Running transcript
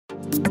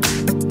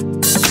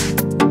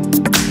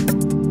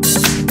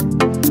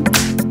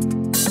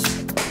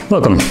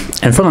Welcome,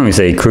 in front of me is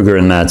a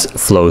KRUGER MATZ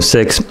Flow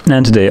 6,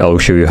 and today I'll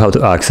show you how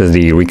to access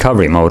the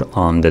recovery mode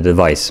on the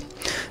device.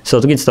 So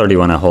to get started, you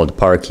want to hold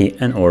power key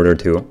in order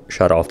to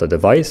shut off the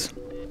device.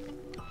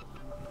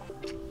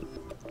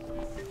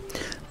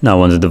 Now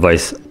once the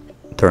device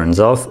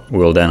turns off,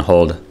 we'll then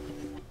hold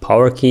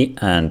power key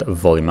and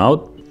volume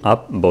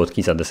up, both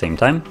keys at the same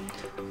time.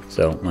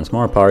 So once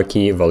more, power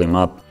key, volume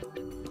up.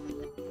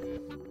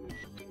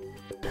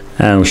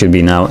 And we should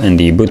be now in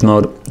the boot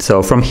mode.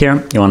 So from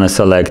here, you want to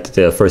select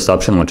the first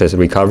option, which is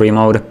recovery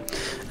mode.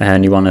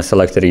 And you want to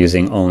select it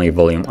using only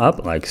volume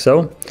up, like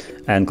so,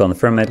 and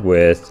confirm it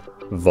with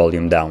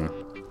volume down.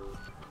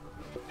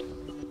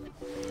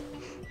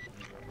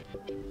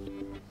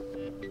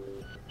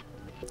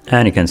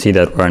 And you can see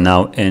that we're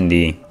now in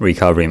the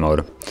recovery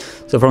mode.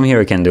 So from here,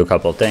 you can do a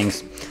couple of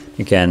things.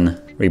 You can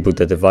reboot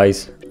the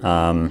device,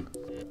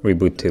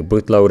 reboot to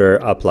bootloader,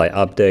 apply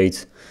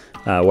updates,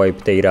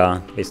 wipe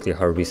data, basically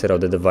hard reset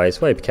of the device,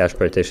 wipe cache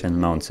partition,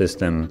 mount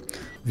system,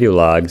 view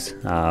logs,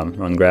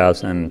 run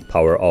graphs, and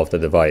power off the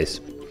device.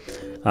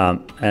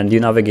 And you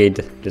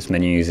navigate this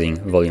menu using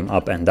volume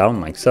up and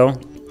down, like so.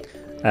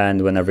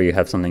 And whenever you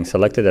have something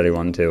selected that you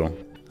want to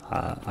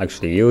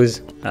actually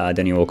use,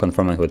 then you will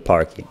confirm it with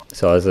power key.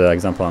 So as an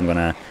example, I'm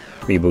gonna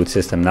reboot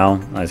system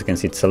now. As you can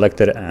see, it's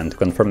selected, and to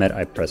confirm it,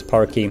 I press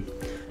power key,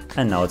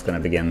 and now it's gonna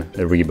begin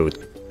the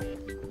reboot.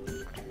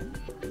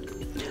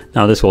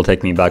 Now this will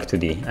take me back to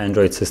the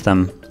Android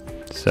system,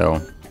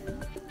 so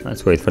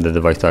let's wait for the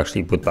device to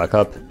actually boot back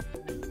up.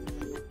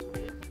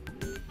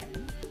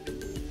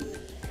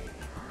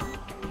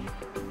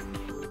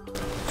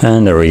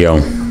 And there we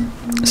go.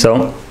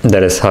 So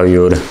that is how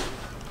you would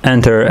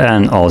enter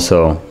and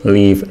also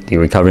leave the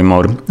recovery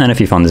mode. And if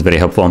you found this video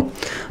helpful,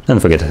 don't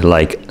forget to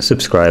like,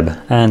 subscribe,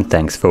 and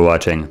thanks for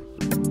watching.